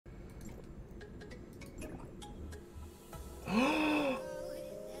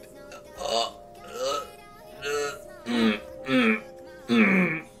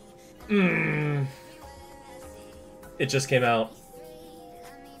It just came out.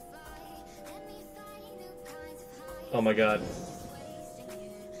 Oh my god.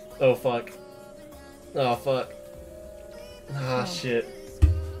 Oh fuck. Oh fuck. Ah shit.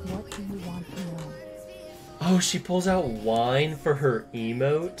 What do you want to know? Oh, she pulls out wine for her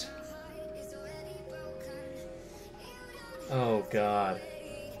emote? Oh god.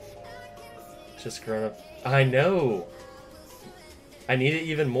 Just grown up. I know! I need it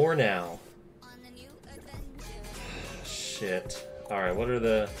even more now. Shit. Alright, what are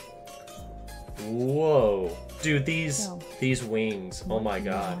the... Whoa. Dude, these wings. Oh my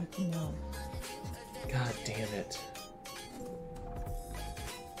god. God damn it.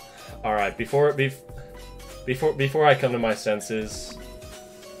 Alright, before I come to my senses,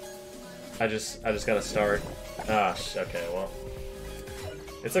 I just gotta start. Ah, okay, well.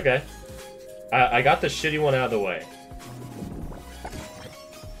 It's okay. I got the shitty one out of the way.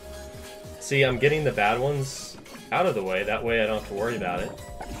 See, I'm getting the bad ones out of the way, that way I don't have to worry about it.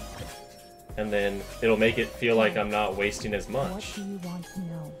 And then it'll make it feel like I'm not wasting as much. What do you want to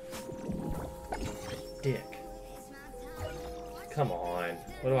know? Dick. Come on.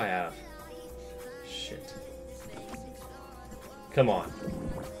 What do I have? Shit. Come on.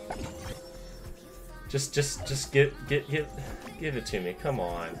 Just give it to me. Come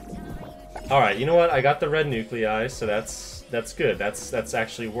on. All right. You know what? I got the red nuclei, so that's good. That's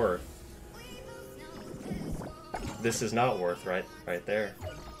actually worth. This is not worth right there.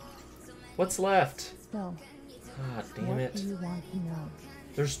 What's left? So, Ah, damn it. what do you want to know?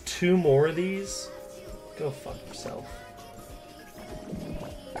 There's 2 more of these? Go fuck yourself.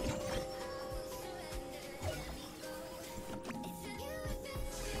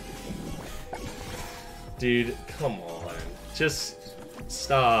 Dude, come on. Just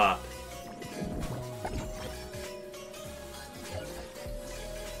stop.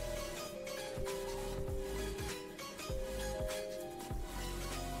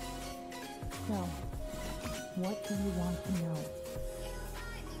 So, what do you want to know?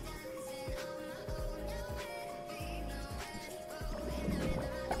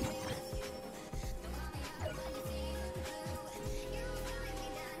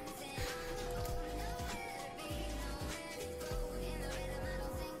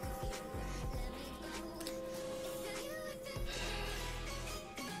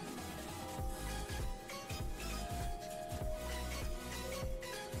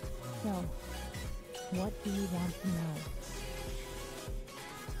 So, what do you want to know?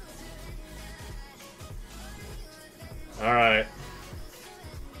 Alright.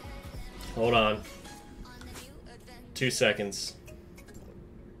 Hold on. 2 seconds.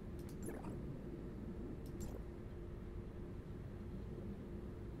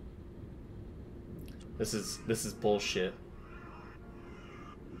 This is bullshit.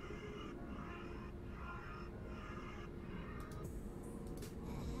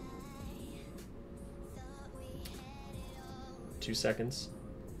 Two seconds.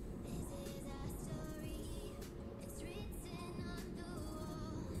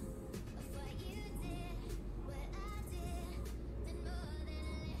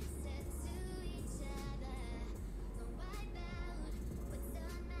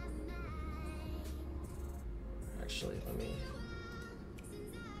 Actually, let me...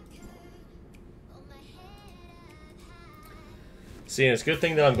 See, and it's a good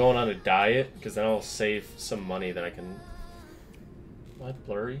thing that I'm going on a diet, because then I'll save some money that I can... Am I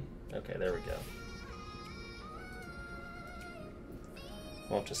blurry? Okay, there we go.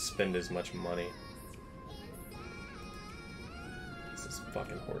 Won't have to spend as much money. This is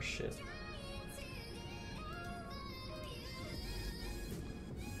fucking horse shit.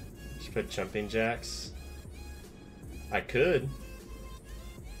 Should put jumping jacks. I could.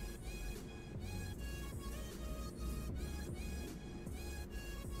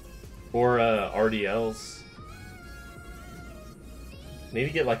 Or RDLs. Maybe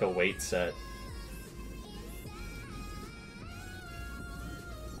get like a weight set.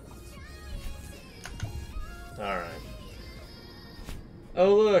 Alright.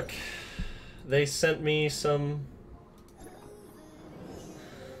 Oh look! They sent me some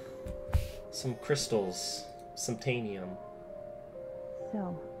crystals. Some tanium.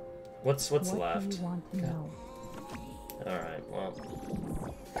 So, What's what left? do you want to know? Alright, well.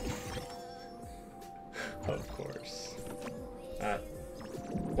 Of course.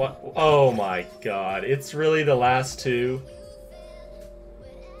 What? Oh my god. It's really the last 2?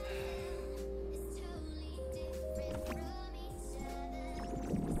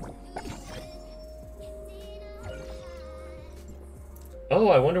 Oh,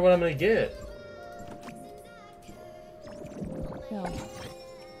 I wonder what I'm gonna get. So,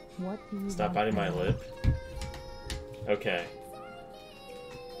 what do you Stop want biting to my know? lip. Okay.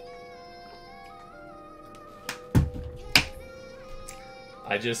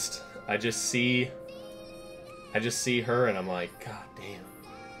 I just see her and I'm like, God damn.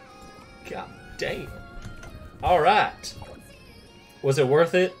 God damn. Alright. Was it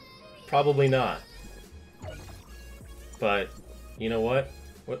worth it? Probably not. But, you know what?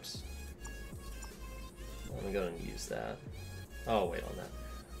 Whoops. Let me go and use that. Oh, wait on that.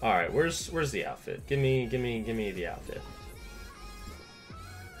 Alright, where's the outfit? Give me the outfit.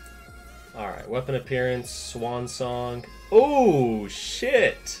 Alright, weapon appearance, swan song. Oh,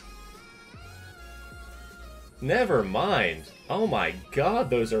 shit! Never mind. Oh my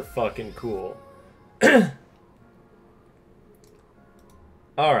god, those are fucking cool.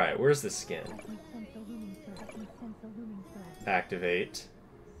 Alright, where's the skin? Activate.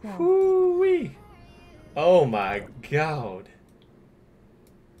 Whoo-wee! Oh my god.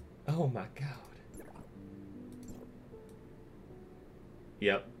 Oh my god.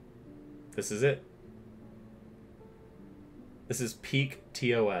 Yep. This is it. This is peak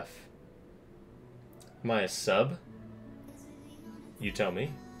TOF. Am I a sub? You tell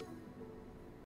me.